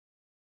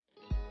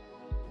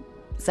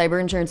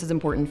Cyber insurance is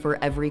important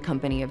for every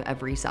company of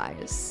every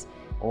size.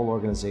 All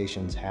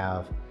organizations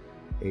have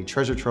a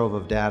treasure trove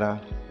of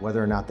data,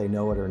 whether or not they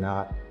know it or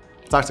not.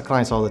 I talk to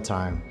clients all the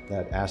time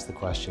that ask the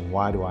question,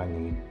 why do I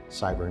need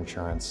cyber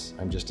insurance?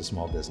 I'm just a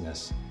small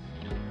business.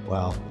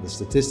 Well, the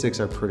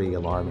statistics are pretty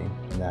alarming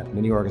in that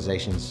many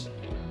organizations,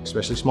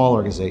 especially small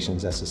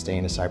organizations that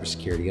sustain a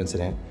cybersecurity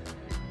incident,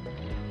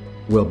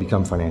 will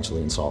become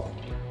financially insolvent.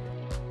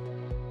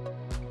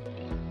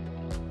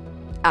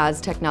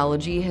 As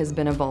technology has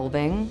been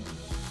evolving,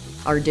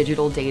 our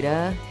digital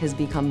data has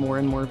become more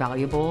and more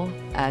valuable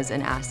as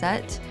an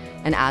asset,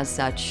 and as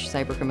such,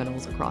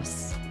 cybercriminals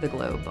across the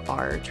globe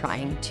are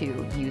trying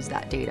to use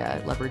that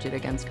data, leverage it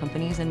against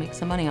companies, and make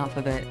some money off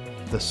of it.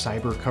 The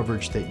cyber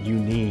coverage that you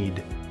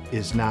need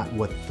is not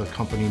what the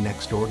company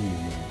next door to you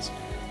needs.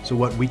 So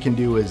what we can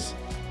do is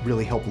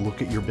really help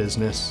look at your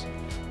business,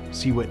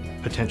 see what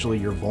potentially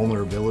your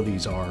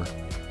vulnerabilities are,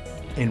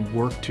 and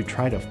work to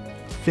try to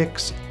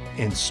fix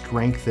and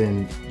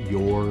strengthen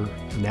your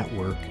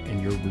network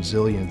and your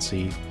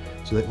resiliency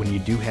so that when you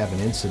do have an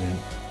incident,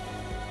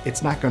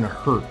 it's not going to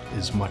hurt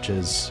as much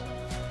as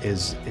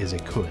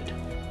it could.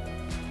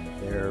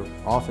 They're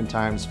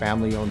oftentimes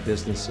family-owned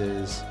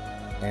businesses,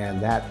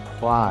 and that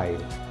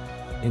pride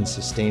in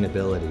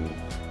sustainability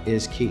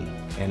is key.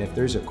 And if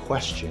there's a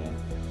question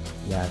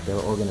that their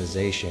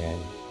organization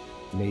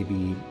may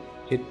be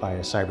hit by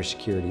a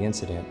cybersecurity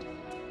incident,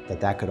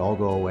 that could all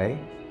go away,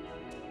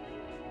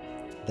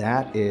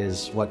 that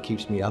is what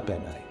keeps me up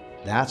at night.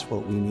 That's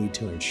what we need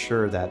to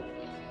ensure that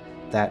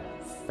that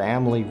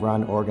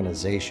family-run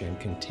organization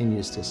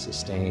continues to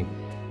sustain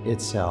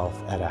itself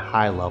at a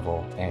high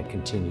level and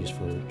continues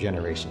for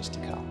generations to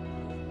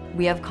come.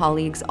 We have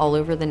colleagues all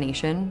over the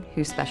nation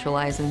who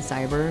specialize in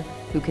cyber,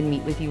 who can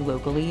meet with you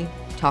locally,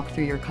 talk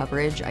through your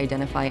coverage,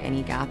 identify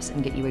any gaps,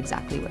 and get you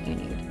exactly what you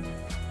need.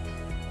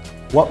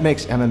 What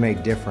makes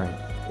MMA different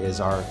is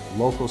our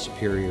local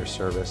superior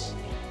service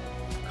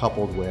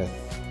coupled with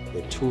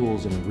the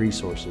tools and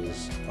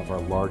resources of our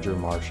larger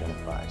Marsh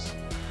enterprise.